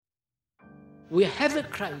We have a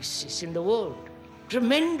crisis in the world,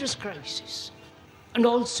 tremendous crisis, and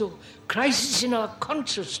also crisis in our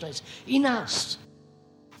consciousness, in us.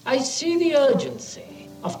 I see the urgency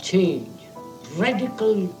of change,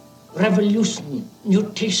 radical revolution,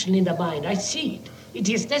 mutation in the mind. I see it. It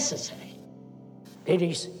is necessary. There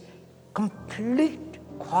is complete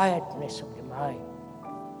quietness of the mind,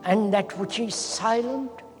 and that which is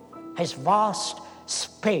silent has vast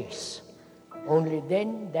space. Only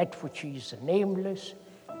then that which is nameless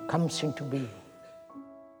comes into being.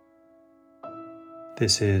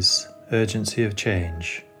 This is Urgency of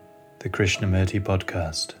Change, the Krishnamurti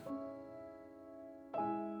podcast.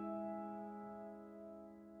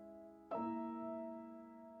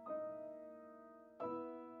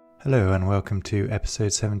 Hello and welcome to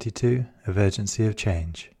episode 72 of Urgency of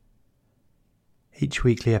Change. Each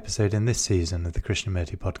weekly episode in this season of the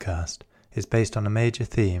Krishnamurti podcast is based on a major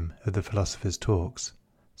theme of the philosopher's talks,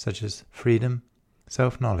 such as freedom,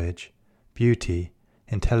 self-knowledge, beauty,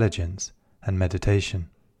 intelligence, and meditation.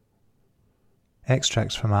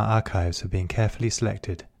 Extracts from our archives have been carefully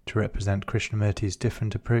selected to represent Krishnamurti's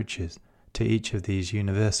different approaches to each of these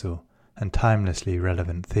universal and timelessly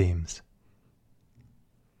relevant themes.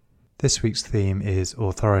 This week's theme is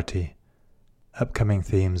authority. Upcoming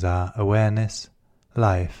themes are awareness,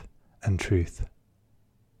 life, and truth.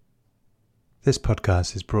 This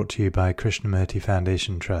podcast is brought to you by Krishnamurti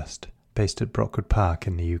Foundation Trust, based at Brockwood Park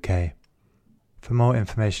in the UK. For more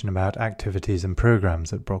information about activities and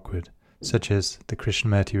programs at Brockwood, such as the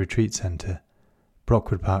Krishnamurti Retreat Centre,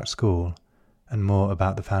 Brockwood Park School, and more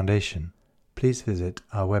about the Foundation, please visit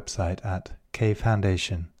our website at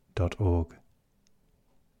kfoundation.org.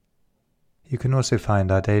 You can also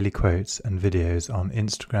find our daily quotes and videos on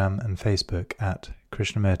Instagram and Facebook at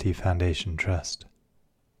Krishnamurti Foundation Trust.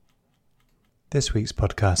 This week's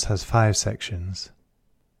podcast has 5 sections.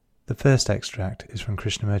 The first extract is from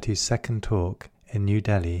Krishnamurti's second talk in New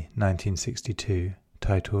Delhi, 1962,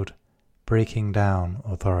 titled Breaking Down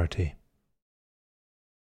Authority.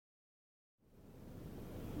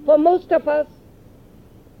 For most of us,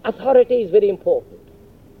 authority is very important.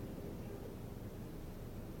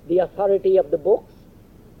 The authority of the books,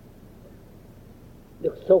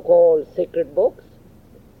 the so-called sacred books,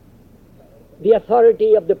 the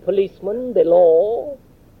authority of the policeman, the law,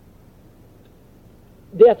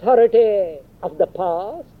 the authority of the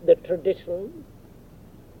past, the tradition,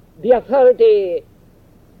 the authority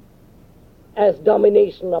as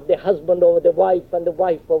domination of the husband over the wife and the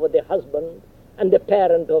wife over the husband and the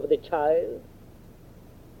parent over the child,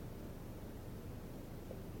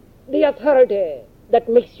 the authority that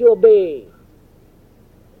makes you obey,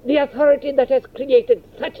 the authority that has created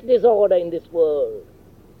such disorder in this world.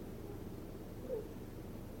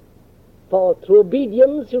 For through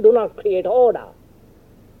obedience you do not create order,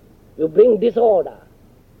 you bring disorder,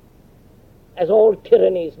 as all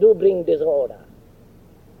tyrannies do bring disorder.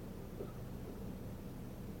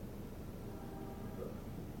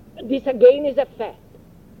 This again is a fact,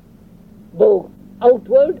 both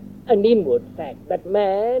outward and inward fact, that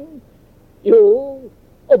man, you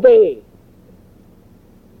obey.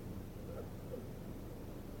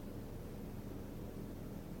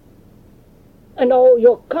 And now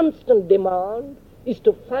your constant demand is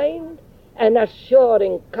to find an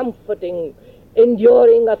assuring, comforting,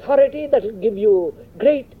 enduring authority that will give you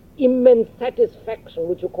great, immense satisfaction,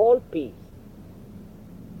 which you call peace.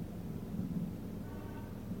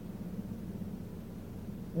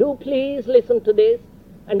 Do please listen to this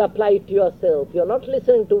and apply it to yourself. You are not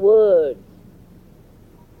listening to words.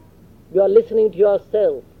 You are listening to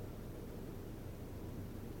yourself.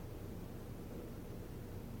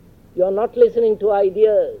 You are not listening to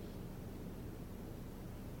ideas.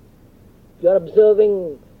 You are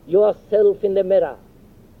observing yourself in the mirror.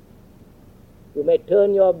 You may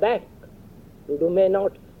turn your back. You may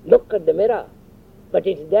not look at the mirror, but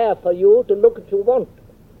it's there for you to look if you want.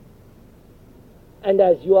 And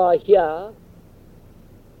as you are here,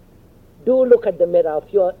 do look at the mirror,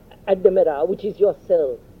 which is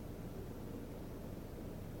yourself.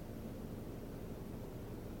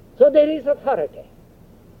 So there is authority.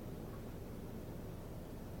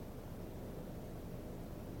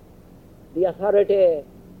 The authority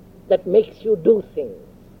that makes you do things.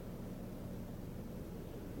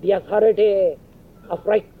 The authority of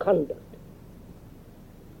right conduct.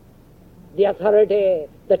 The authority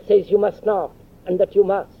that says you must not and that you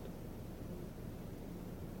must.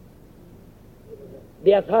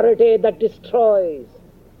 The authority that destroys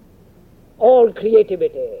all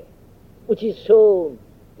creativity, which is shown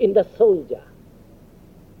in the soldier.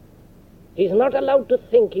 He is not allowed to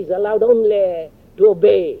think, he is allowed only to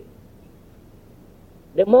obey.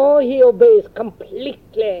 the more he obeys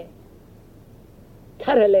completely,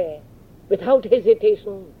 thoroughly, without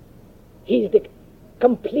hesitation, he is the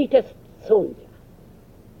completest soldier.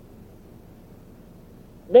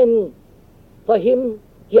 Then for him,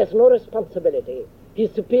 he has no responsibility.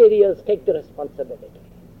 His superiors take the responsibility.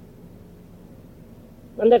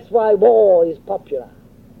 And that's why war is popular.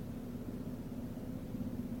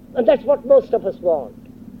 And that's what most of us want.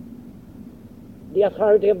 The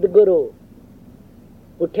authority of the Guru,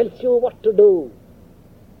 who tells you what to do.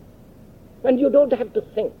 And you don't have to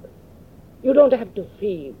think. You don't have to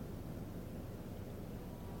feel.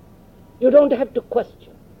 You don't have to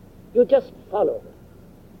question. You just follow.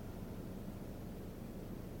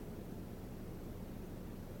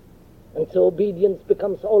 And so obedience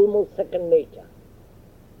becomes almost second nature.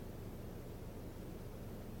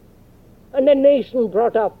 And a nation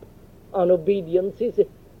brought up on obedience is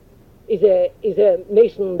a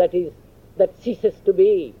nation that ceases to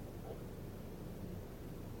be.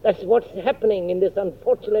 That's what's happening in this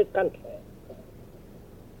unfortunate country.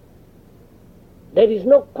 There is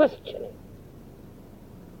no questioning.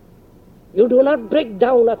 You do not break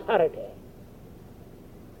down authority.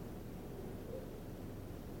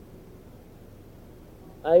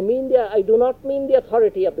 I do not mean the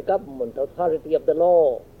authority of the government, authority of the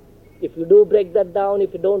law. If you do break that down,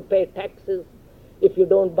 if you don't pay taxes, if you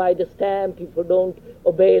don't buy the stamp, if you don't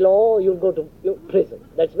obey law, you'll go to prison.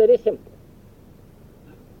 That's very simple.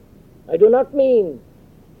 I do not mean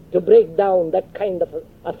to break down that kind of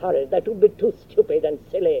authority. That would be too stupid and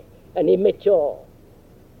silly and immature.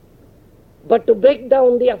 But to break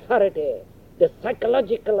down the authority, the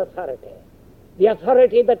psychological authority, the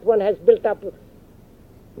authority that one has built up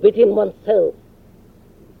within oneself,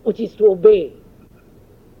 which is to obey.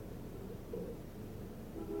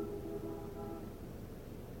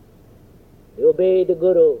 You obey the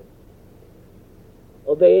Guru,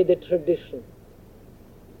 obey the tradition,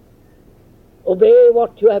 obey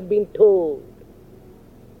what you have been told.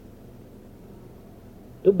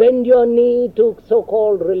 To bend your knee to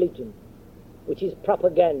so-called religion, which is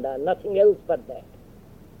propaganda, nothing else but that.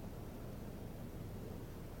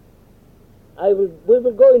 We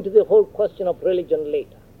will go into the whole question of religion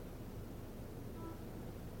later.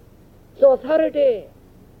 So authority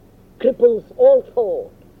cripples all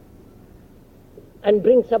thought and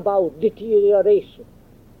brings about deterioration.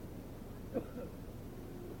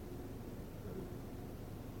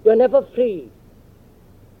 You're never free.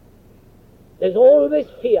 There's always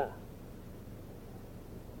fear.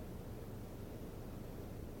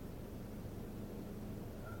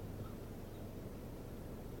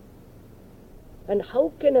 And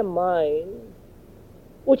how can a mind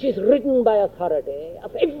which is ridden by authority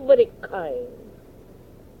of every kind,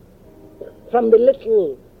 from the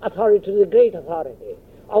little authority to the great authority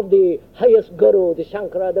of the highest Guru, the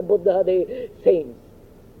Shankara, the Buddha, the saints,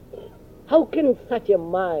 how can such a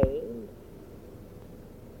mind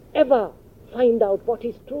ever find out what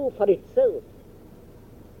is true for itself?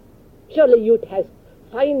 Surely youth has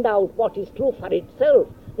find out what is true for itself,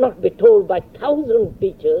 not be told by 1,000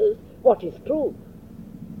 teachers what is true.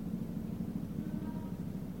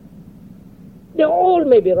 They all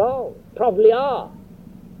may be wrong, probably are.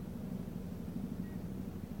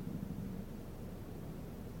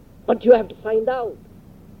 But you have to find out.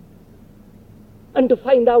 And to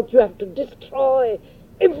find out, you have to destroy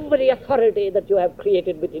every authority that you have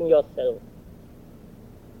created within yourself.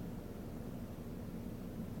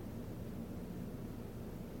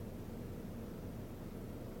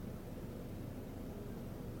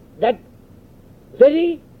 That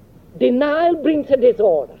very denial brings a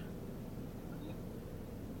disorder.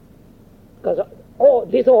 Because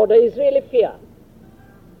disorder is really fear.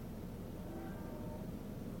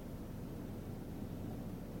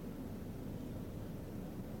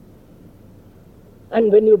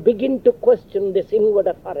 And when you begin to question this inward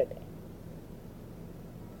authority,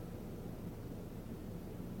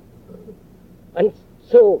 and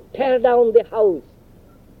so tear down the house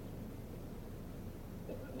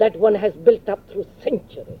that one has built up through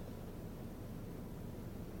centuries,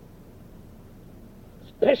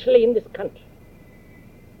 especially in this country,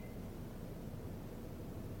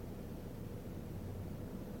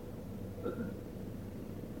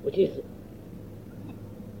 which is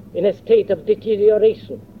in a state of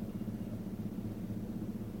deterioration.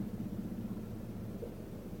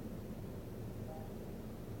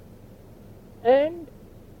 And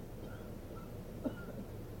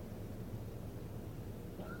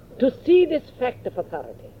to see this fact of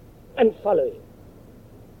authority and following,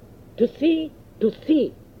 to see,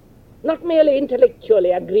 not merely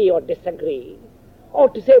intellectually agree or disagree, or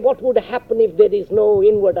to say what would happen if there is no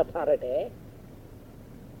inward authority,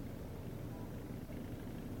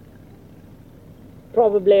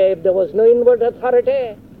 Probably if there was no inward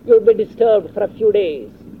authority, you'd be disturbed for a few days.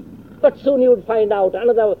 But soon you'd find out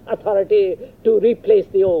another authority to replace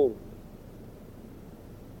the old.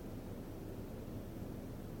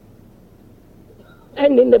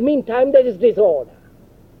 And in the meantime, there is disorder.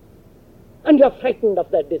 And you're frightened of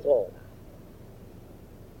that disorder.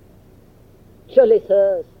 Surely,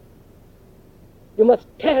 sirs, you must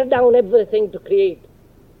tear down everything to create.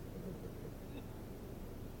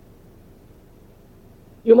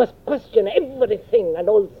 You must question everything, and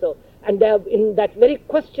also, and in that very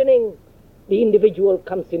questioning, the individual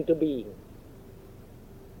comes into being.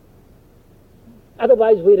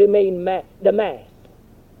 Otherwise, we remain the mass.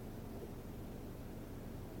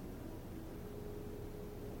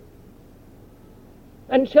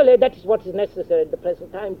 And surely that is what is necessary at the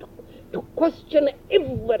present time, to question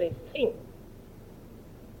everything.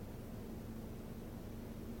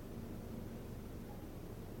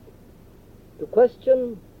 To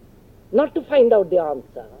question, not to find out the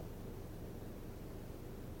answer.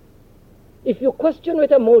 If you question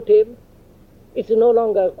with a motive, it's no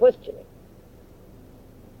longer questioning.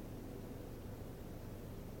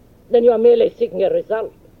 Then you are merely seeking a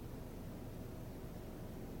result.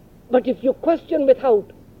 But if you question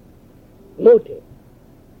without motive,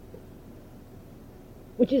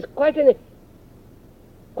 which is quite an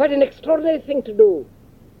extraordinary thing to do,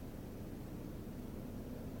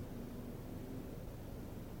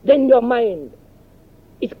 then your mind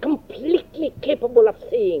is completely capable of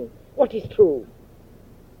saying what is true.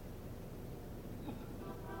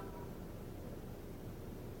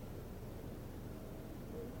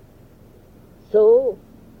 So,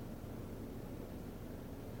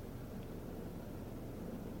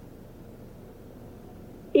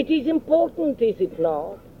 it is important, is it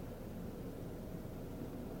not,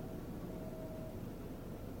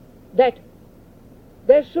 that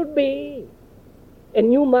there should be a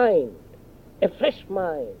new mind, a fresh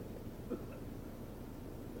mind.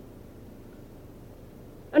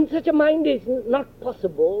 And such a mind is not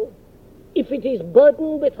possible if it is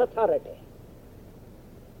burdened with authority.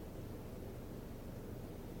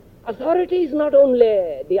 Authority is not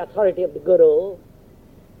only the authority of the Guru,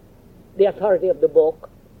 the authority of the book,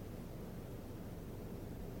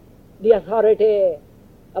 the authority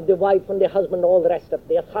of the wife and the husband, all the rest of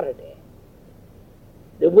the authority,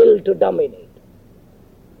 the will to dominate.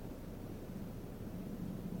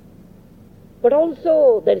 But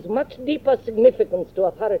also there is much deeper significance to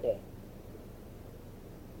authority,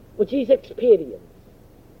 which is experience.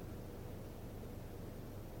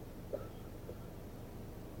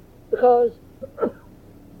 Because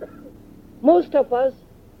most of us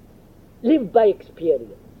live by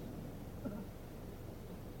experience.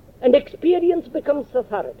 And experience becomes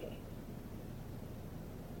authority.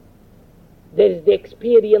 There is the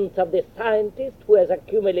experience of the scientist who has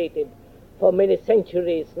accumulated for many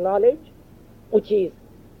centuries knowledge, which is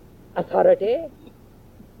authority.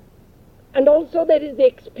 And also there is the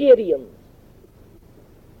experience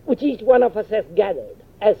which each one of us has gathered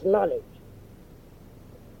as knowledge.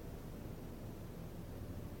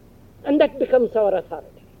 And that becomes our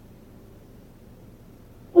authority,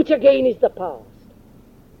 which again is the past.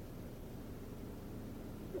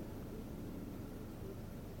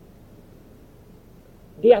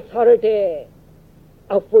 The authority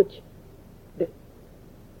of which the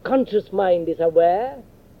conscious mind is aware,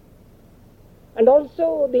 and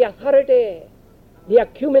also the authority, the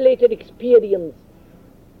accumulated experience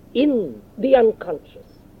in the unconscious.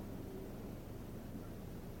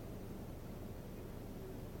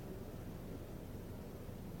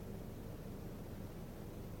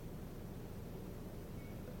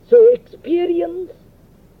 So experience,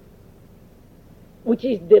 which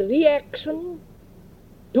is the reaction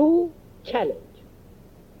to challenge.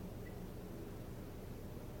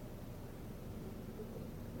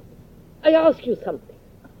 I ask you something.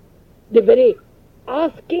 The very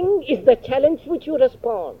asking is the challenge which you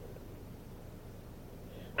respond.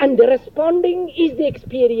 And the responding is the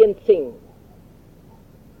experiencing.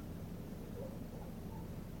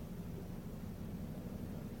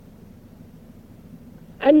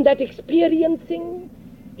 And that experiencing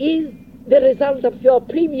is the result of your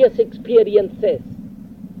previous experiences,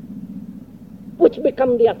 which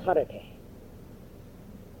become the authority.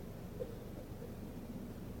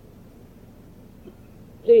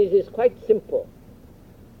 Please, it's quite simple.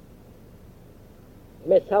 It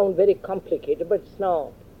may sound very complicated, but it's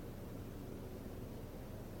not.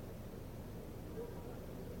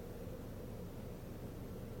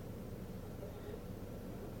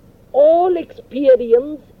 All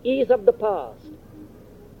experience is of the past.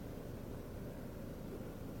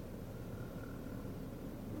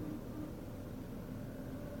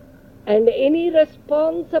 And any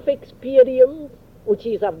response of experience which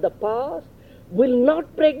is of the past will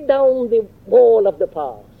not break down the wall of the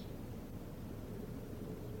past.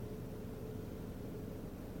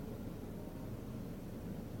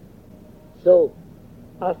 So,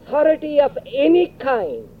 authority of any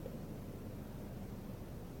kind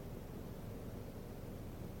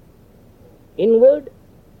inward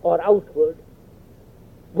or outward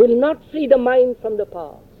will not free the mind from the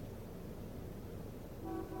past.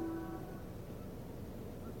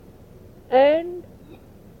 And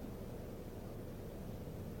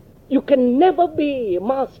you can never be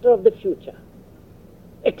master of the future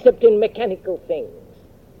except in mechanical things.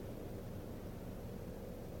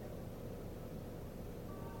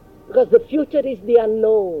 Because the future is the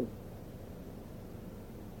unknown.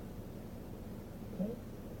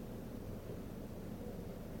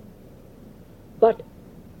 But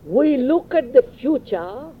we look at the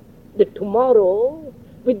future, the tomorrow,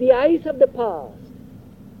 with the eyes of the past.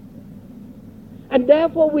 And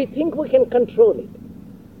therefore we think we can control it.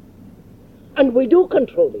 And we do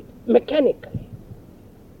control it, mechanically.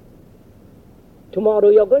 Tomorrow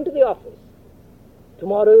you're going to the office.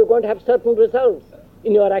 Tomorrow you're going to have certain results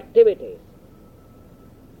in your activities.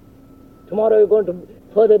 Tomorrow you're going to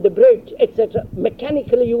further the bridge, etc.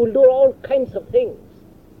 Mechanically you will do all kinds of things.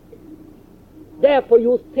 Therefore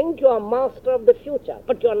you think you are master of the future,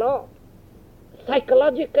 but you're not.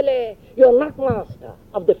 Psychologically, you're not master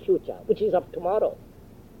of the future, which is of tomorrow.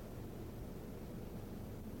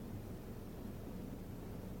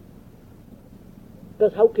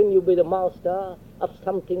 Because how can you be the master of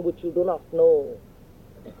something which you do not know?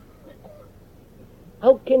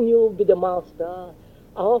 How can you be the master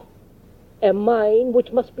of a mind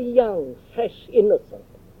which must be young, fresh, innocent?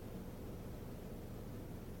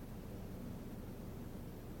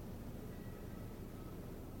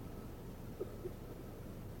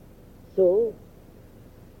 So,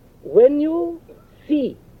 when you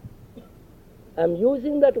see, I'm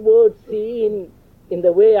using that word see in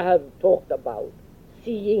the way I have talked about,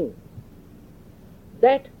 seeing,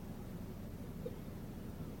 that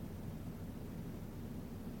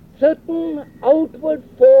certain outward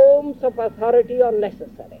forms of authority are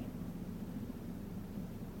necessary.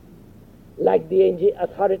 Like the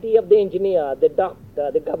authority of the engineer, the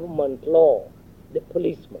doctor, the government, law, the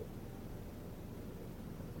policeman.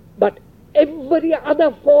 But every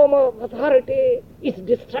other form of authority is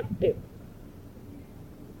destructive.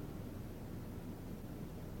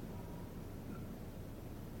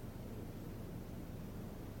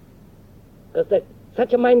 Because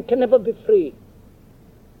such a mind can never be free.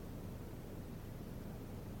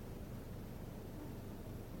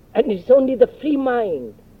 And it's only the free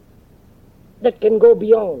mind that can go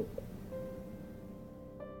beyond.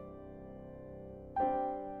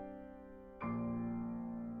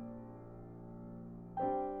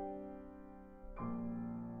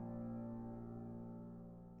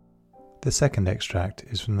 The second extract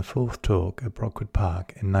is from the fourth talk at Brockwood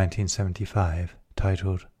Park in 1975,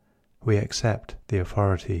 titled, "We Accept the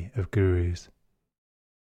Authority of Gurus."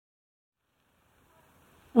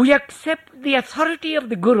 We accept the authority of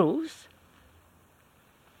the gurus,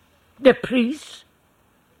 the priests,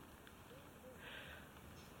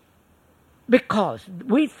 because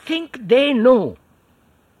we think they know,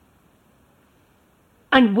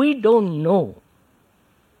 and we don't know.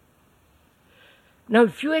 Now,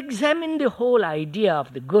 if you examine the whole idea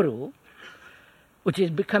of the guru, which is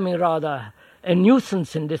becoming rather a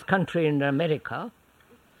nuisance in this country, in America,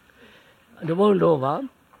 the world over,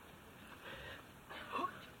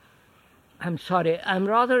 I'm sorry, I'm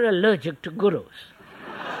rather allergic to gurus.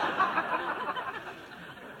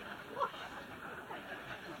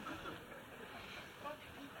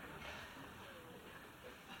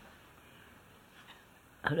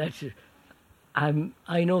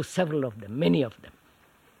 I know several of them, many of them.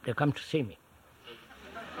 They come to see me.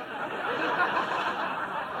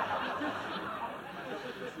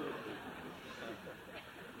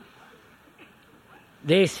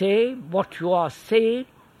 They say what you are saying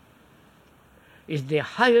is the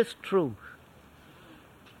highest truth.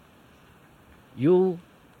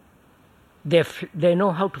 They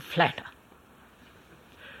know how to flatter.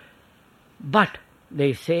 But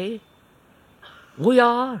they say we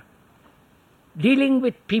are dealing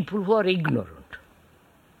with people who are ignorant.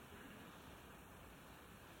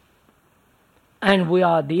 And we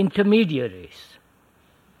are the intermediaries.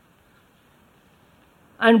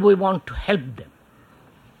 And we want to help them.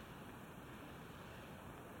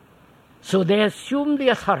 So they assume the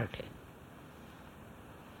authority.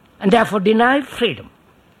 And therefore deny freedom.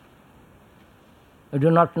 I do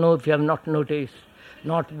not know if you have not noticed,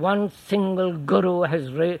 not one single guru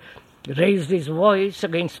has raised his voice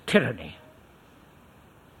against tyranny.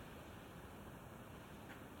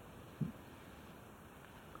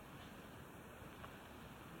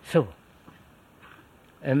 So,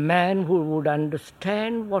 a man who would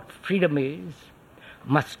understand what freedom is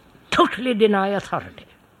must totally deny authority,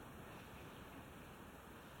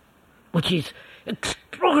 which is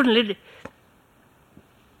extraordinarily,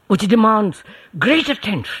 which demands great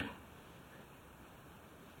attention.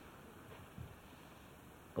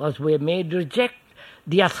 Because we may reject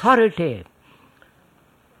the authority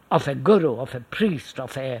of a guru, of a priest,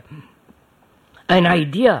 of an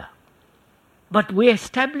idea, but we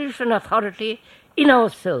establish an authority in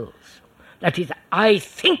ourselves. That is, I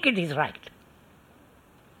think it is right.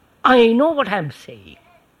 I know what I am saying.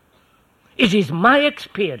 It is my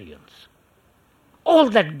experience. All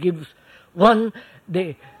that gives one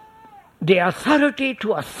the authority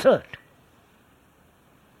to assert,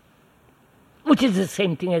 which is the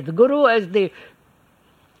same thing as the guru, as the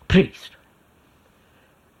priest.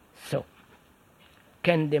 So,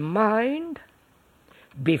 can the mind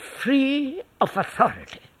be free of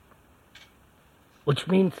authority, which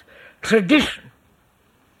means tradition,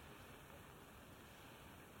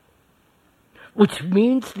 which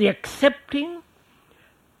means the accepting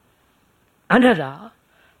another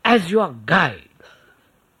as your guide?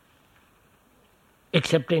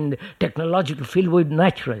 Except in the technological field, we're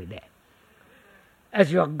naturally there. As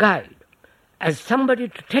your guide, as somebody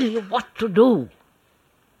to tell you what to do.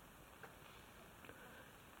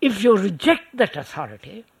 If you reject that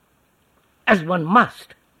authority, as one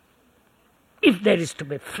must, if there is to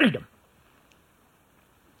be freedom,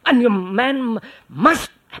 and your man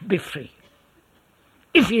must be free.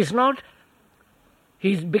 If he is not,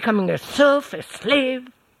 he is becoming a serf, a slave,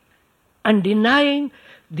 and denying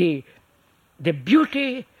the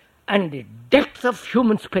beauty and the depth of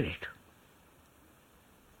human spirit.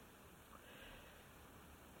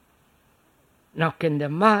 Now, can the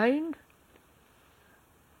mind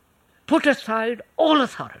put aside all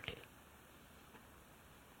authority?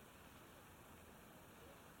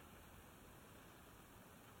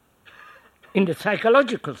 In the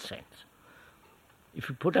psychological sense, if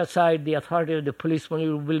you put aside the authority of the policeman,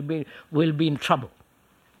 you will be in trouble.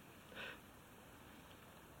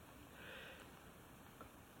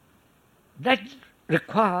 That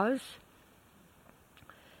requires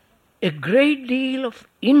a great deal of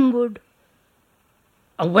inward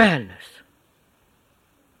awareness.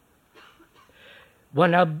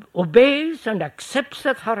 One obeys and accepts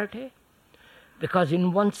authority because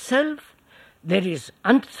in oneself there is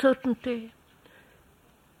uncertainty,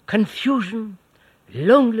 confusion,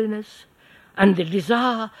 loneliness, and the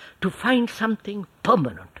desire to find something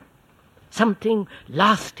permanent, something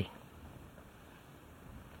lasting.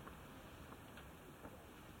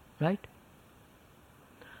 Right?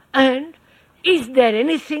 And is there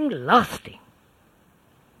anything lasting?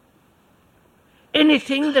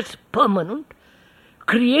 Anything that's permanent,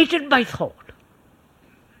 created by thought?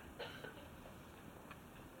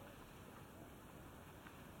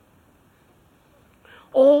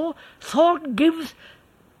 Or thought gives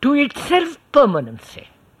to itself permanency?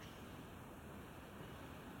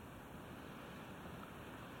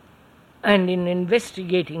 And in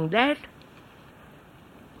investigating that,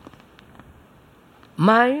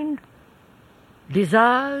 mind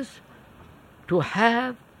desires to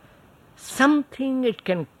have something it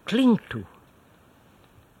can cling to,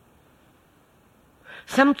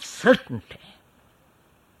 some certainty,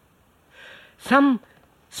 some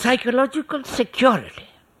psychological security.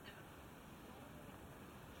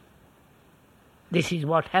 This is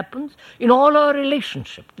what happens in all our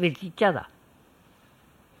relationships with each other.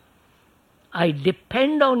 I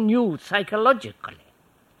depend on you psychologically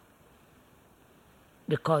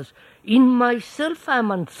because in myself I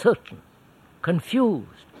am uncertain,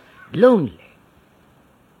 confused, lonely,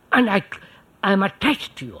 and I am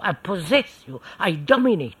attached to you, I possess you, I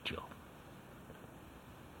dominate you.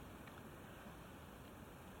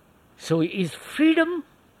 So is freedom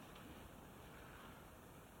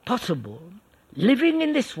possible living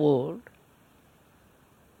in this world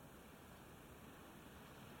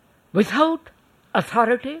without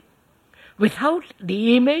authority, without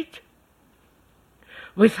the image,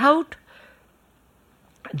 without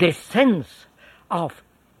the sense of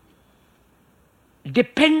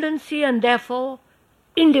dependency and therefore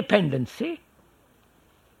independency?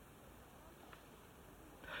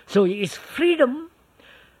 So is freedom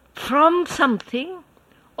from something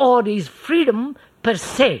or is freedom per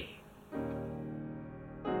se?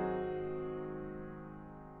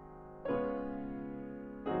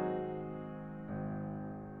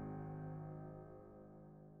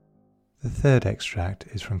 The third extract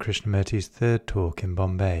is from Krishnamurti's third talk in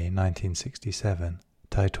Bombay in 1967,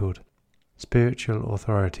 titled Spiritual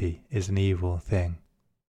Authority is an Evil Thing.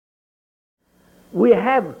 We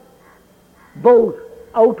have both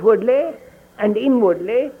outwardly and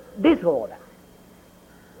inwardly disorder.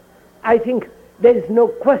 I think there is no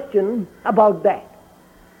question about that.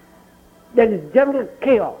 There is general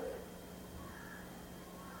chaos,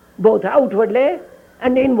 both outwardly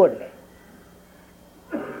and inwardly.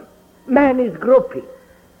 Man is groping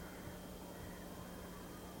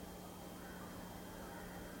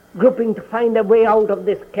to find a way out of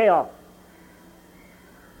this chaos,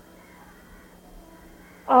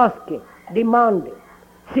 asking, demanding,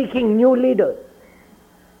 seeking new leaders.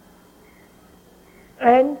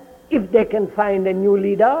 And if they can find a new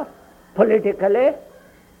leader, politically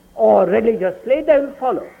or religiously, they will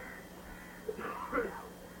follow.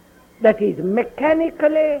 That is,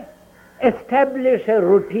 mechanically establish a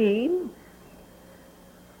routine,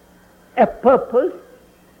 a purpose,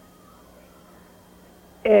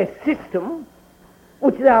 a system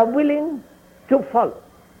which they are willing to follow.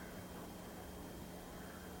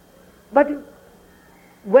 But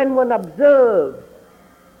when one observes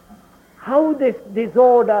how this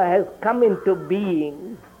disorder has come into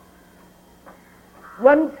being,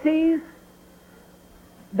 one sees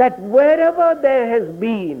that wherever there has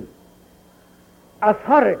been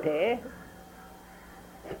authority,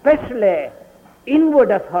 especially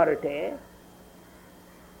inward authority,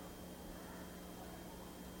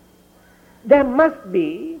 there must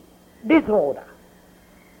be disorder.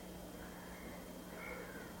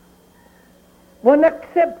 One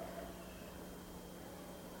accepts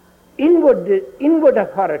inward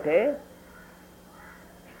authority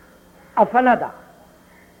of another,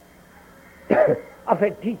 of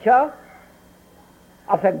a teacher,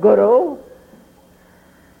 of a guru,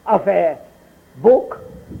 of a book,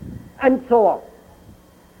 and so on.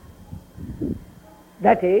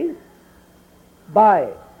 That is, by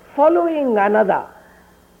following another,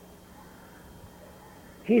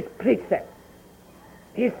 his precepts,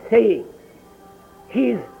 his sayings,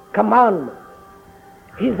 his commandments,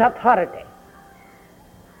 his authority,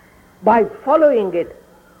 by following it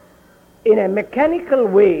in a mechanical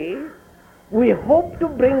way, we hope to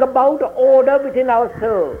bring about order within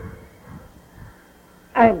ourselves.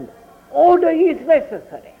 And order is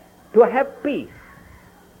necessary to have peace.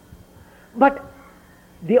 But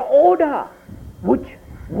the order which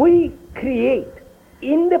we create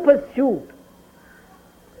in the pursuit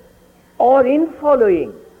or in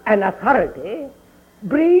following an authority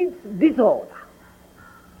breeds disorder.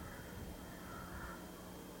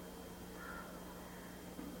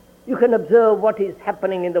 You can observe what is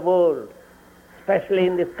happening in the world, especially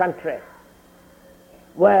in this country,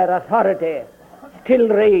 where authority still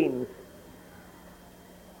reigns,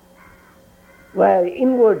 where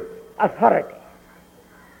inward authority,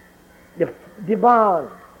 the demand,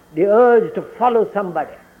 the urge to follow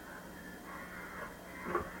somebody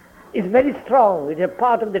is very strong. It is a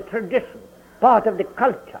part of the tradition, part of the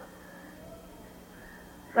culture.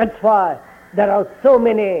 That's why there are so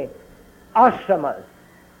many ashramas,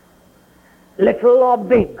 little or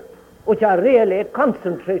big, which are really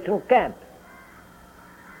concentration camps.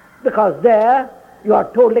 Because there you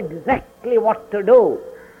are told exactly what to do.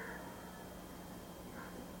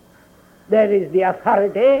 There is the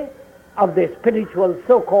authority of the spiritual,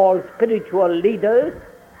 so-called spiritual leaders,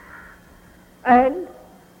 and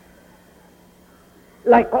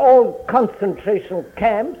like all concentration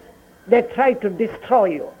camps, they try to destroy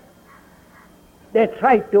you. They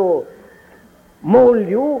try to mold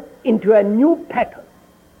you into a new pattern,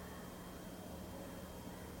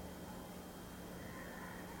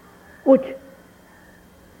 which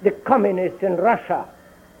the communists in Russia,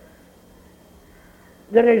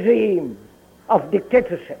 the regime of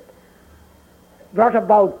dictatorship, brought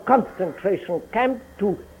about concentration camps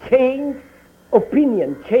to change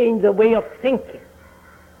opinion, change the way of thinking,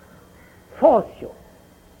 force you.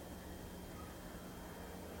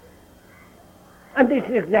 And this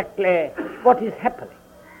is exactly what is happening.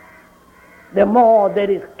 The more there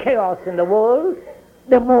is chaos in the world,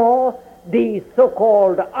 the more these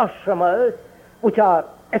so-called ashramas, which are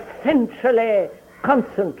essentially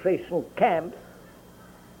concentration camps,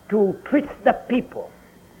 to twist the people,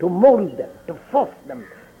 to mold them, to force them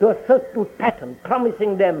to a certain pattern,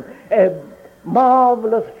 promising them a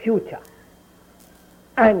marvelous future.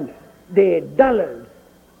 And the dullars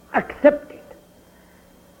accept it.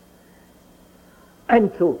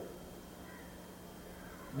 And so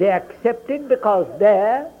they accept it because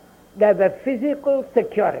there they have a physical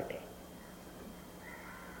security.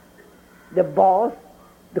 The boss,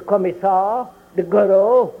 the commissar, the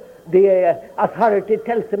guru, the authority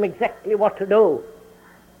tells them exactly what to do,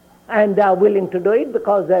 and they are willing to do it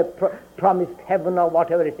because they promised heaven or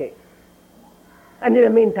whatever it is. And in the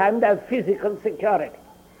meantime, they have physical security.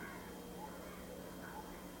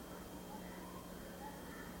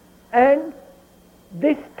 And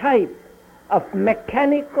this type of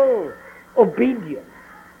mechanical obedience,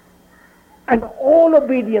 and all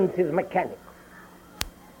obedience is mechanical,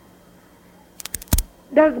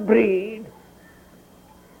 does breed,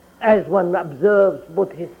 as one observes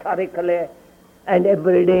both historically and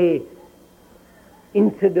everyday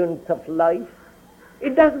incidents of life,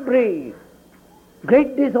 it does breed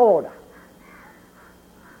great disorder.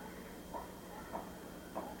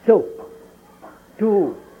 So,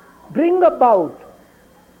 to bring about,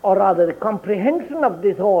 or rather the comprehension of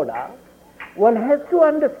disorder, one has to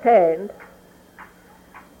understand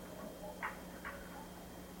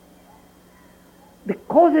the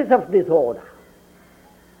causes of disorder.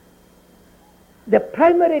 The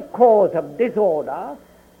primary cause of disorder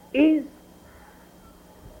is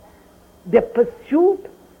the pursuit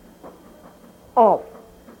of,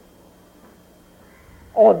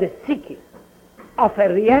 or the seeking of,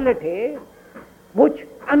 a reality which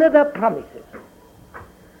another promises.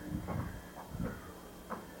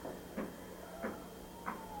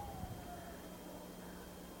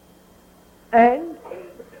 And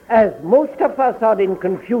as most of us are in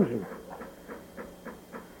confusion,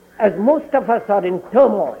 as most of us are in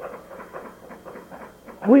turmoil,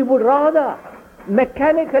 we would rather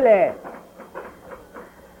mechanically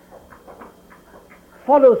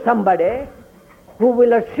follow somebody who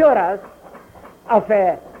will assure us of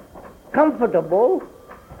a comfortable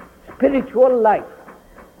spiritual life.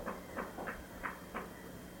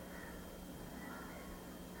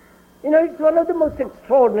 You know, it's one of the most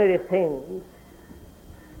extraordinary things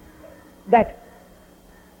that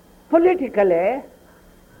politically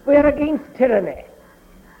we are against tyranny,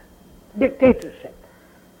 dictatorship.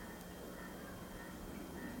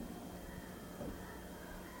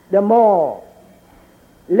 The more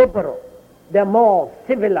liberal, the more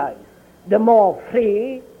civilized, the more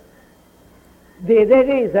free, there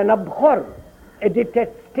is an abhorrence, a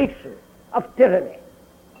detestation of tyranny,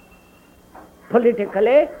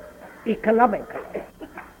 politically, economically.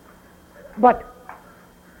 But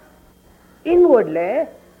inwardly,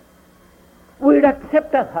 we would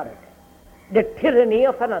accept authority, the tyranny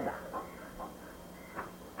of another.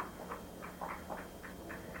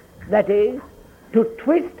 That is, to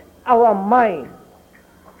twist our mind,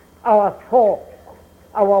 our thoughts,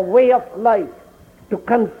 our way of life, to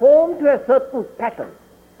conform to a certain pattern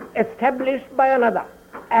established by another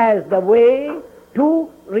as the way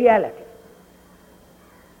to reality.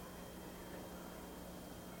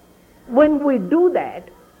 When we do that,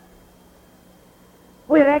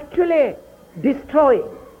 we are actually destroying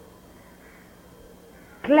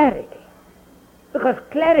clarity, because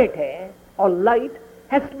clarity or light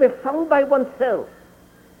has to be found by oneself,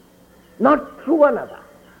 not through another,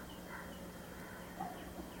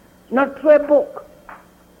 not through a book,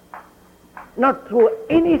 not through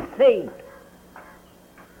any saint.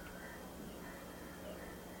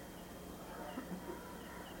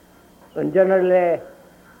 And generally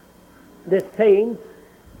the saints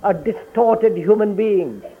are distorted human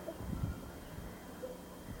beings.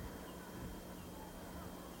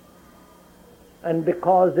 And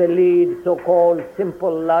because they lead so-called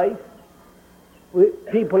simple life,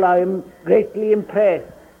 people are greatly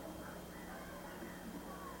impressed.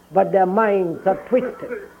 But their minds are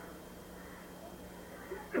twisted.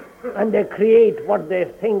 And they create what they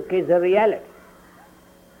think is a reality.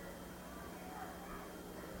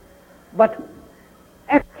 But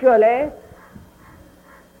actually,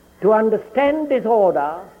 to understand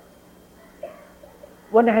disorder,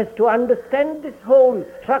 one has to understand this whole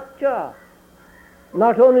structure,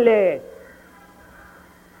 not only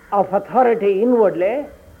of authority inwardly,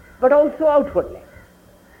 but also outwardly.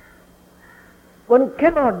 One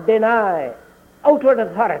cannot deny outward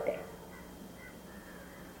authority.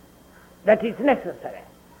 That is necessary.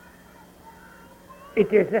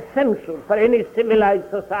 It is essential for any civilized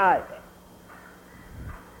society.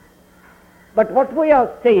 But what we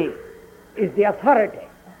are saying is the authority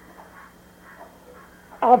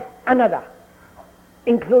of another,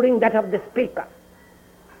 including that of the speaker.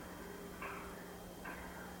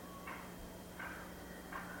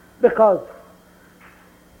 Because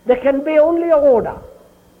there can be only order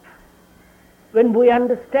when we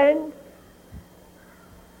understand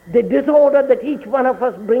the disorder that each one of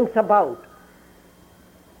us brings about.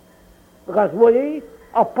 Because we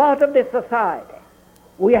are part of the society.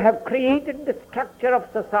 We have created the structure of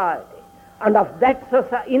society, and of that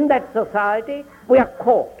in that society we are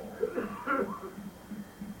caught.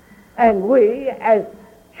 And we, as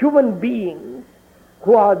human beings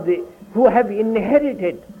who have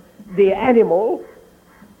inherited the animal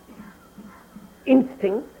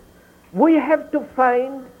instinct, we have to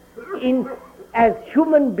find as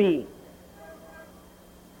human beings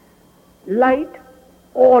light,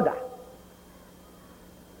 order.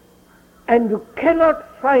 And you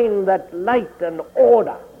cannot find that light and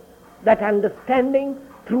order, that understanding,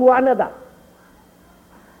 through another.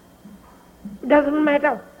 It doesn't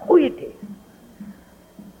matter who it is.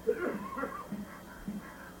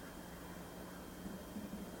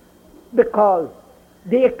 Because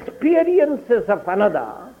the experiences of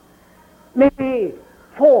another may be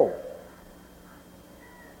false.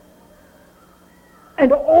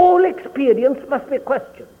 And all experience must be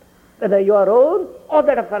questioned, whether your own or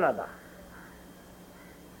that of another.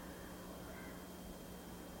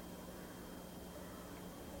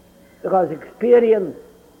 Because experience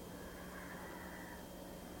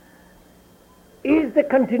is the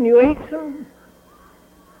continuation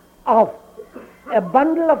of a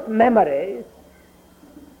bundle of memories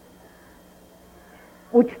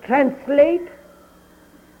which translate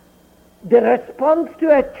the response to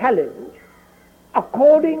a challenge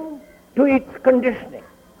according to its conditioning.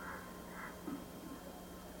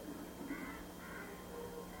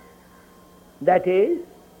 That is,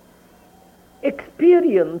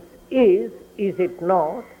 experience is it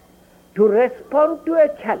not, to respond to a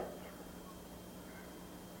challenge.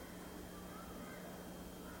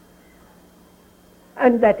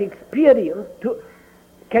 And that experience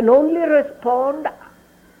can only respond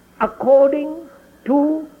according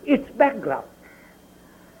to its background.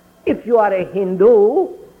 If you are a Hindu,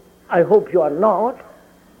 I hope you are not,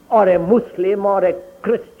 or a Muslim or a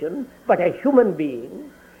Christian, but a human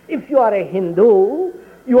being, if you are a Hindu,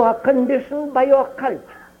 you are conditioned by your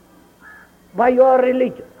culture, by your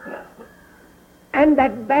religion. And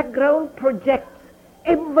that background projects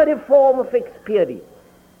every form of experience.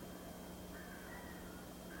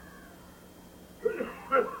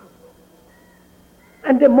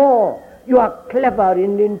 And the more you are clever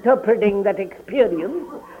in interpreting that experience,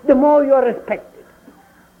 the more you are respected.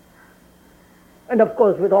 And of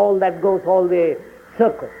course, with all that goes all the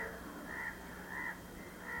circus.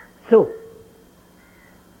 So,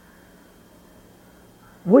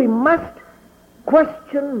 we must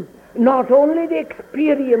question not only the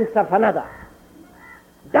experience of another,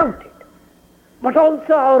 doubt it, but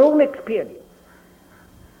also our own experience.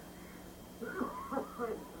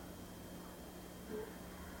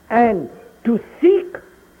 And to seek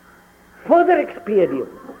further experience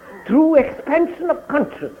through expansion of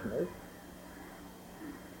consciousness,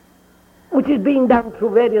 which is being done through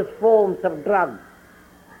various forms of drugs,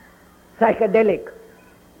 psychedelic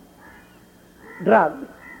drugs,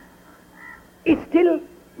 is still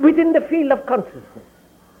within the field of consciousness,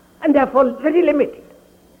 and therefore very limited.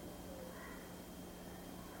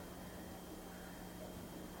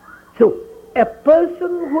 So, a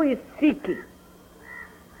person who is seeking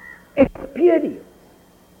experience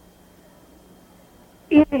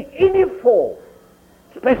in any form,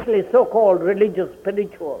 especially so-called religious,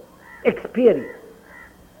 spiritual experience,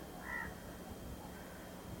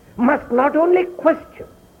 must not only question,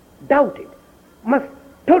 doubt it, must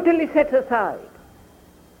totally set aside.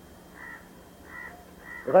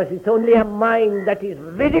 Because it's only a mind that is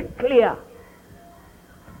very clear,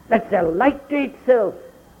 that's a light to itself.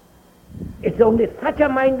 It's only such a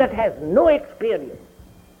mind that has no experience.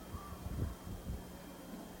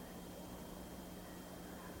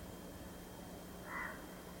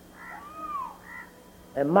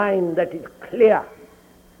 A mind that is clear,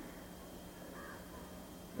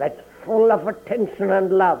 that's full of attention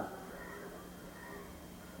and love.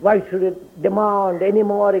 Why should it demand any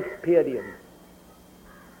more experience?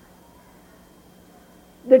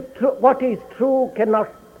 What is true cannot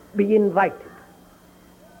be invited.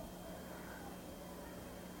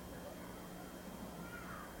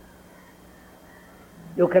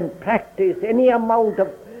 You can practice any amount of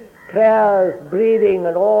prayers, breathing,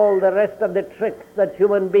 and all the rest of the tricks that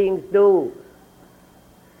human beings do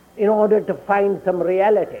in order to find some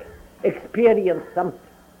reality, experience something.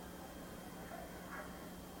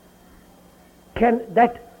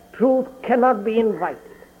 That truth cannot be invited.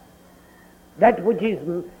 That which is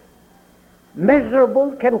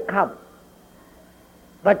measurable can come,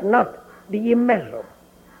 but not the immeasurable.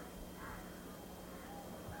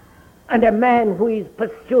 And a man who is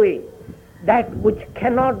pursuing that which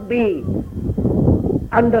cannot be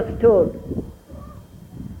understood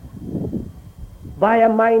by a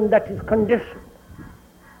mind that is conditioned,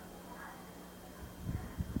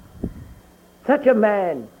 such a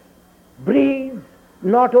man breathes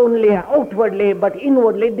not only outwardly but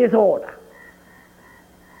inwardly disorder.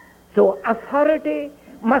 So authority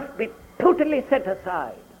must be totally set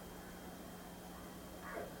aside.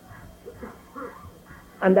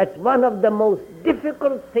 And that's one of the most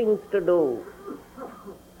difficult things to do.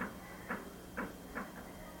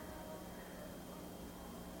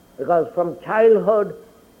 Because from childhood,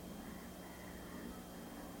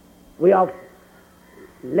 we are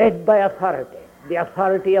led by authority. The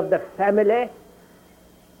authority of the family,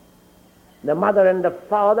 the mother and the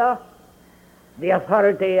father, the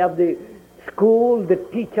authority of the school, the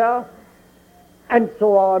teacher, and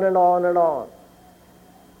so on and on and on.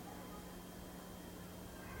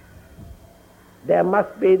 There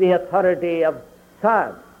must be the authority of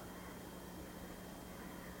science.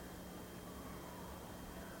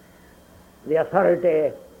 The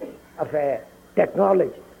authority of a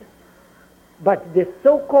technologist. But this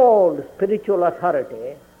so-called spiritual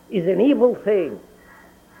authority is an evil thing.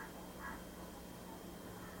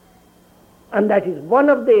 And that is one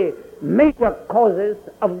of the major causes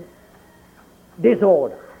of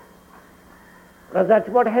disorder. Because that's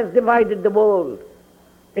what has divided the world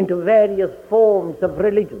into various forms of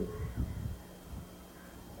religion,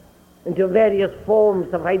 into various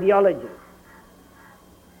forms of ideology.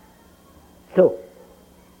 So,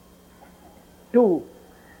 to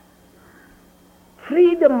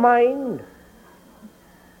free the mind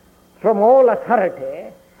from all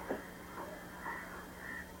authority,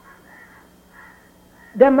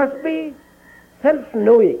 there must be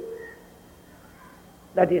self-knowing,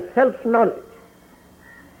 that is self-knowledge.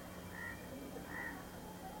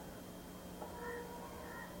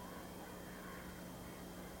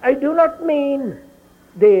 I do not mean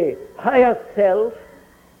the higher self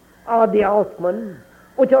or the Atman,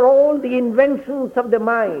 which are all the inventions of the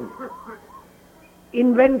mind,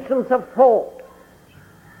 inventions of thought,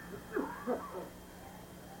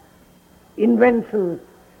 inventions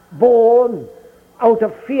born out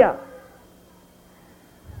of fear.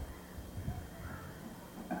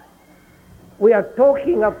 We are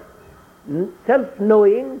talking of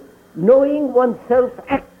self-knowing, knowing oneself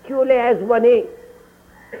actually as one is,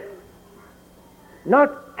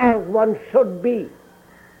 not as one should be.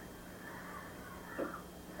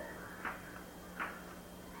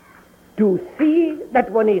 To see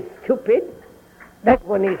that one is stupid, that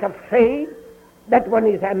one is afraid, that one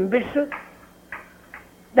is ambitious,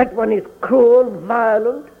 that one is cruel,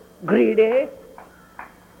 violent, greedy.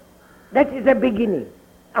 That is the beginning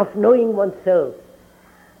of knowing oneself.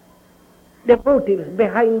 The motives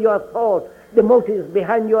behind your thought, the motives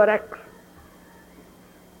behind your action.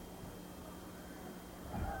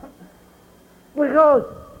 Because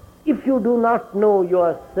if you do not know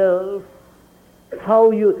yourself,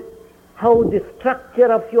 how the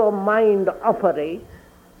structure of your mind operates,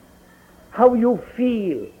 how you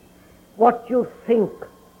feel, what you think,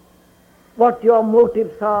 what your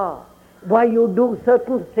motives are, why you do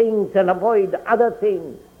certain things and avoid other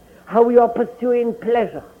things, how you are pursuing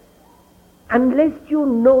pleasure. Unless you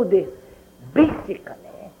know this basically,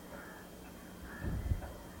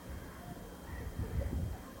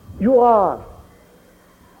 you are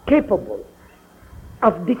capable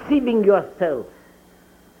of deceiving yourself,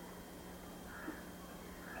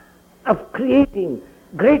 of creating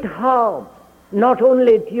great harm, not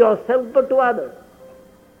only to yourself but to others.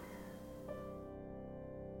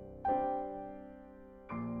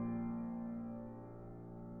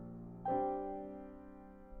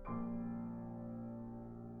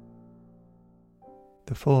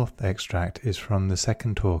 The fourth extract is from the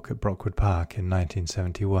second talk at Brockwood Park in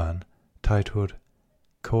 1971, titled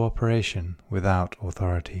Cooperation Without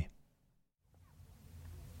Authority.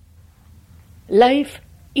 Life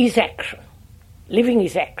is action. Living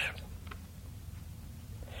is action.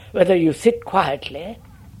 Whether you sit quietly,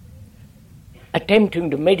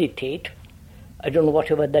 attempting to meditate, I don't know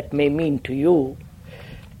whatever that may mean to you,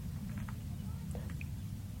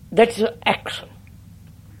 that's action.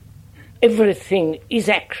 Everything is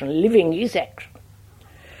action. Living is action.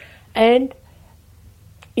 And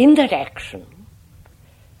in that action,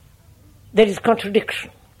 there is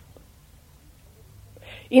contradiction.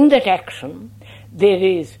 In that action, there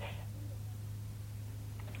is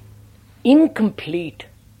incomplete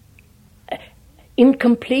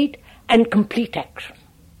and complete action.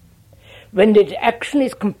 When the action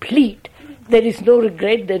is complete, there is no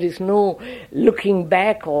regret, there is no looking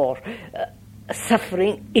back or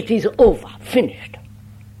suffering. It is over, finished.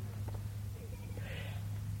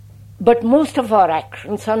 But most of our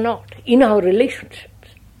actions are not in our relationships.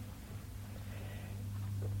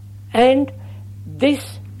 And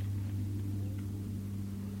this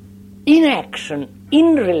inaction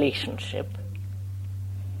in relationship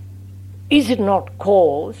is it not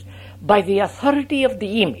caused by the authority of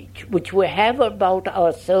the image which we have about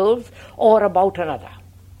ourselves or about another?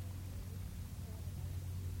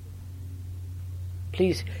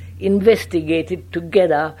 Please investigate it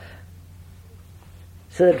together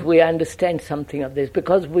so that we understand something of this,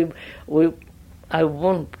 because I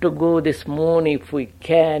want to go this morning, if we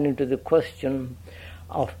can, into the question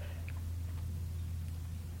of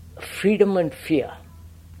freedom and fear.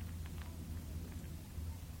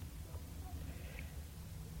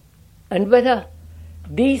 And whether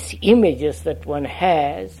these images that one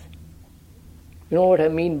has, you know what I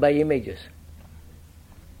mean by images?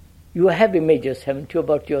 You have images, haven't you,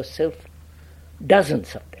 about yourself?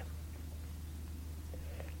 Dozens of them.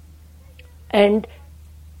 And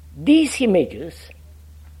these images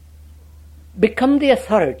become the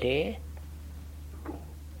authority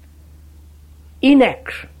in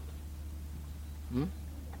action.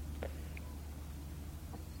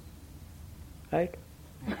 Right?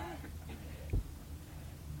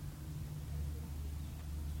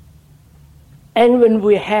 And when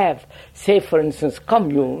we have, say for instance,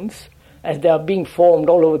 communes, as they are being formed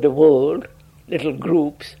all over the world, little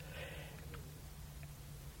groups,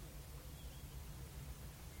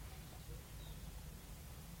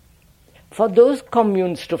 for those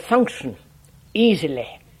communes to function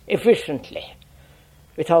easily, efficiently,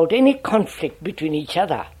 without any conflict between each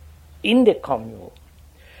other in the commune,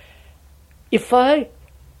 if I,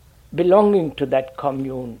 belonging to that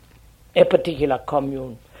commune, a particular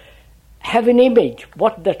commune, have an image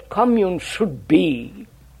what that commune should be,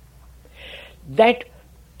 that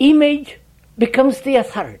image becomes the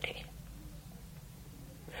authority.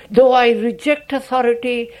 Though I reject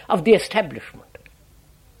authority of the establishment.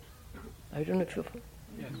 I don't know if you follow.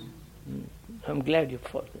 Yes. I'm glad you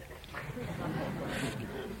followed that.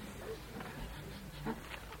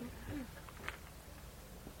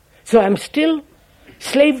 So I'm still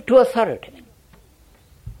slave to authority.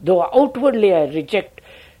 Though outwardly I reject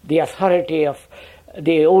the authority of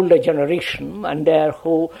the older generation and their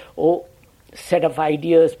whole set of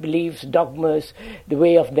ideas, beliefs, dogmas, the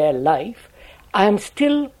way of their life, I am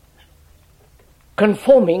still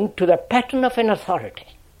conforming to the pattern of an authority.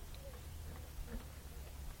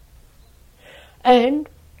 And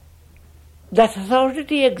that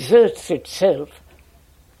authority exerts itself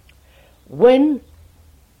when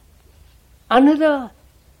another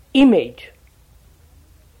image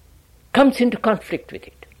comes into conflict with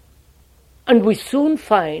it. And we soon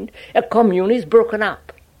find a commune is broken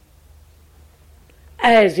up,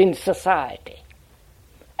 as in society,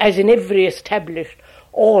 as in every established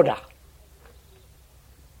order.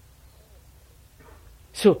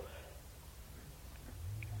 So,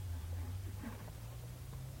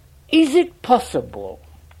 is it possible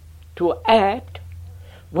to act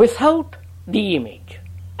without the image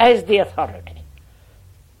as the authority?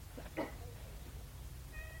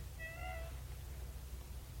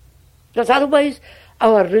 Because otherwise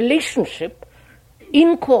our relationship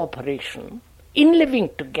in cooperation, in living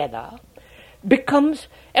together, becomes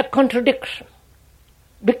a contradiction,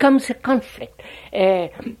 becomes a conflict,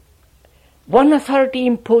 one authority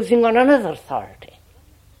imposing on another authority.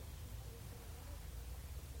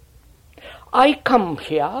 I come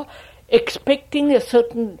here expecting a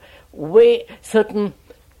certain way,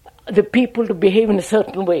 the people to behave in a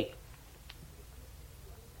certain way.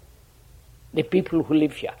 The people who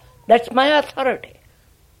live here. That's my authority.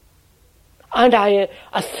 And I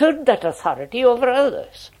assert that authority over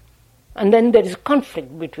others. And then there is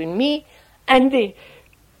conflict between me and the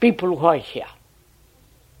people who are here.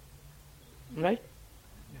 Right?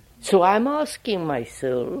 So I'm asking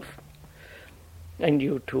myself, and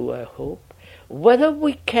you too, I hope, whether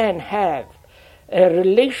we can have a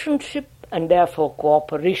relationship and therefore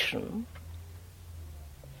cooperation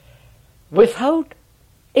without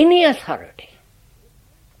any authority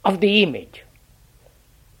of the image.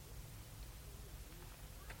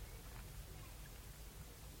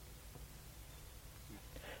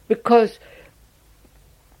 Because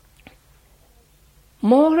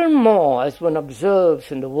more and more, as one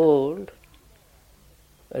observes in the world,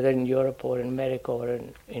 whether in Europe or in America or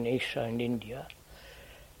in Asia and India,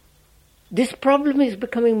 this problem is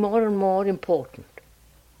becoming more and more important.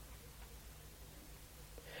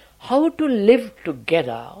 How to live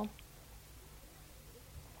together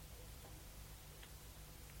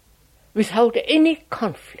without any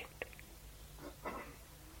conflict.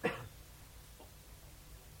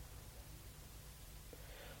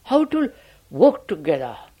 How to work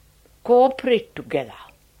together, cooperate together,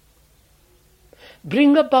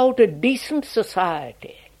 bring about a decent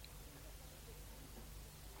society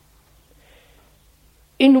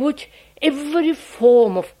in which every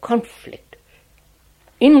form of conflict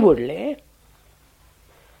inwardly,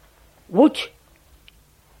 which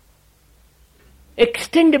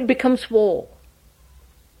extended becomes war.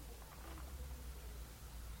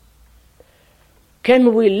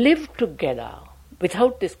 Can we live together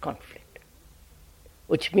without this conflict?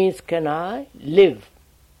 Which means, can I live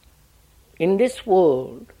in this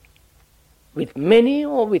world with many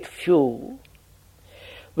or with few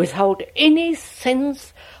without any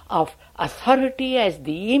sense of authority as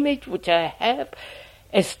the image which I have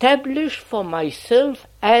established for myself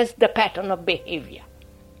as the pattern of behavior?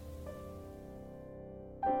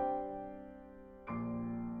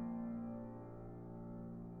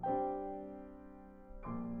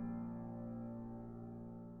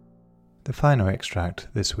 The final extract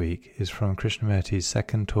this week is from Krishnamurti's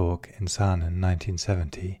second talk in Sanand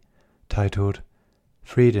 1970, titled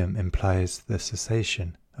Freedom Implies the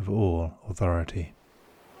Cessation of All Authority.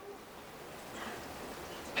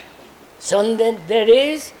 So then there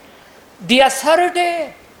is the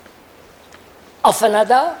authority of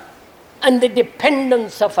another and the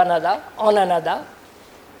dependence of another on another.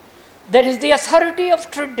 There is the authority of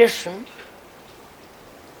tradition.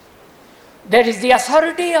 There is the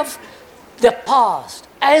authority of the past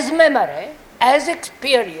as memory, as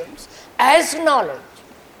experience, as knowledge.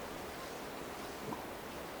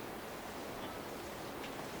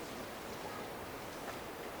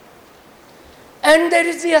 And there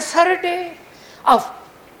is the authority of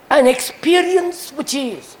an experience which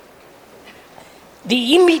is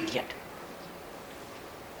the immediate.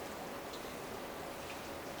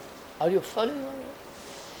 Are you following on?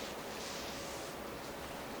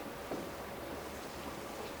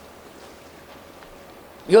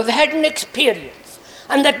 You have had an experience,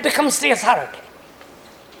 and that becomes the authority.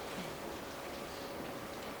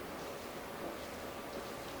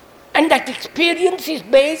 And that experience is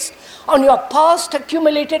based on your past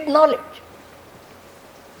accumulated knowledge.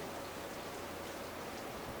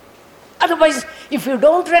 Otherwise, if you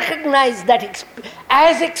don't recognize that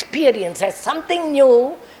as experience, as something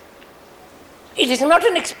new, it is not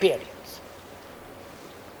an experience.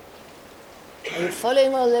 Are you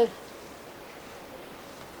following all that?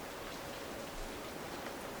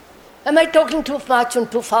 Am I talking too much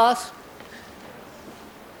and too fast?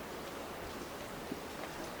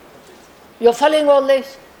 You're following all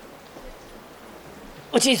this?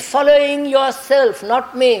 Which is following yourself,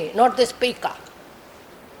 not me, not the speaker.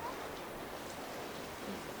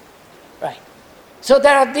 Right. So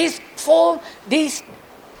there are these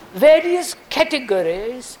various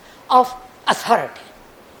categories of authority.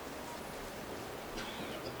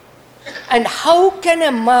 And how can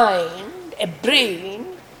a mind, a brain,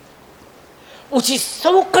 which is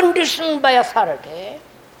so conditioned by authority,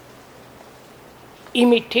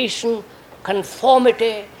 imitation,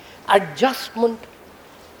 conformity, adjustment,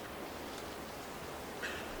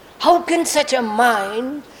 how can such a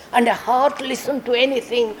mind and a heart listen to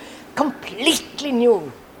anything completely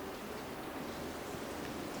new?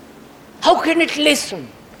 How can it listen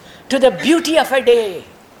to the beauty of a day?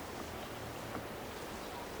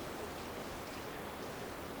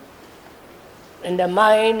 And the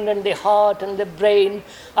mind and the heart and the brain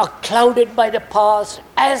are clouded by the past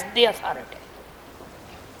as the authority.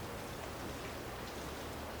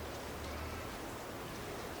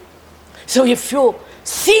 So if you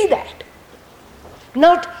see that,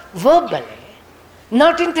 not verbally,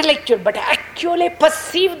 not intellectually, but actually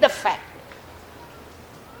perceive the fact,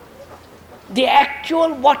 the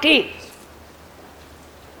actual what is,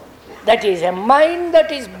 that is a mind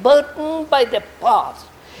that is burdened by the past,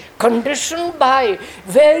 conditioned by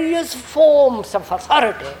various forms of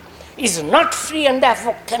authority, is not free and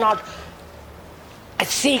therefore cannot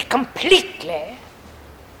see completely.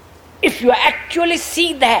 If you actually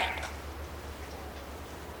see that,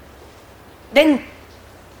 then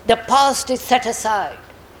the past is set aside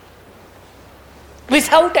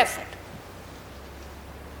without effort.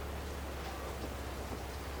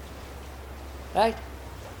 Right?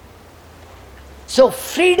 So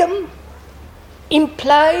freedom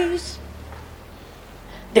implies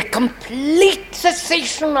the complete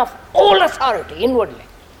cessation of all authority inwardly.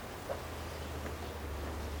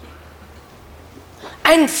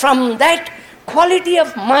 And from that quality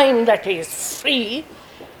of mind that is free,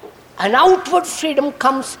 an outward freedom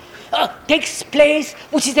takes place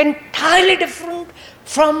which is entirely different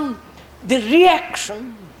from the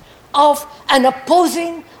reaction of an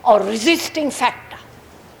opposing or resisting factor.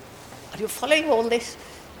 Are you following all this?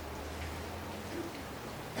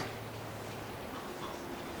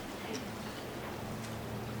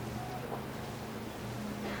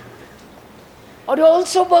 Are you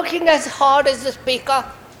also working as hard as the speaker?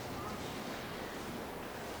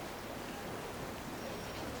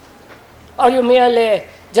 Or are you merely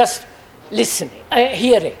just listening,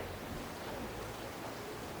 hearing?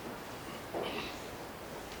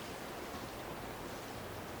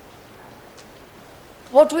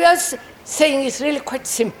 What we are saying is really quite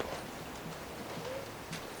simple.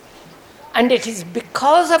 And it is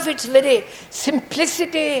because of its very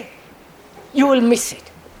simplicity you will miss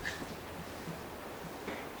it.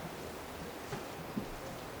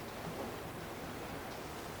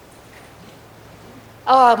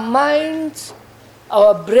 Our minds,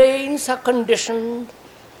 our brains are conditioned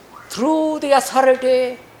through the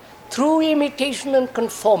authority, through imitation and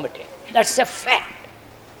conformity. That's a fact.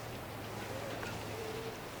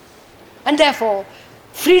 And therefore,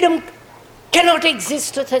 freedom cannot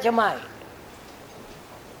exist to such a mind.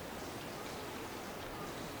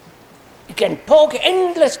 You can talk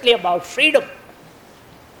endlessly about freedom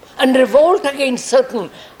and revolt against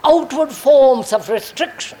certain outward forms of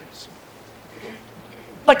restrictions.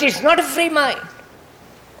 But it's not a free mind.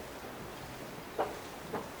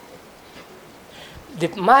 The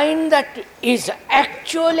mind that is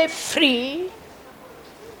actually free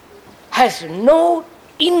has no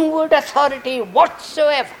inward authority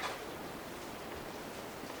whatsoever.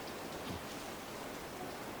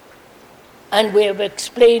 And we have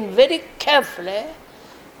explained very carefully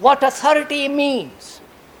what authority means.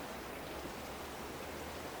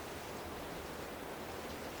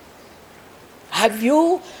 Have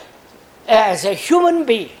you, as a human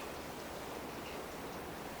being,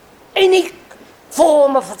 any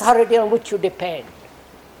form of authority on which you depend?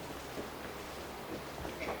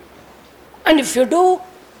 And if you do,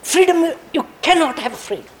 freedom, you cannot have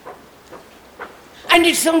freedom. And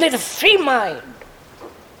it's only the free mind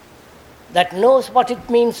that knows what it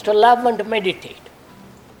means to love and to meditate.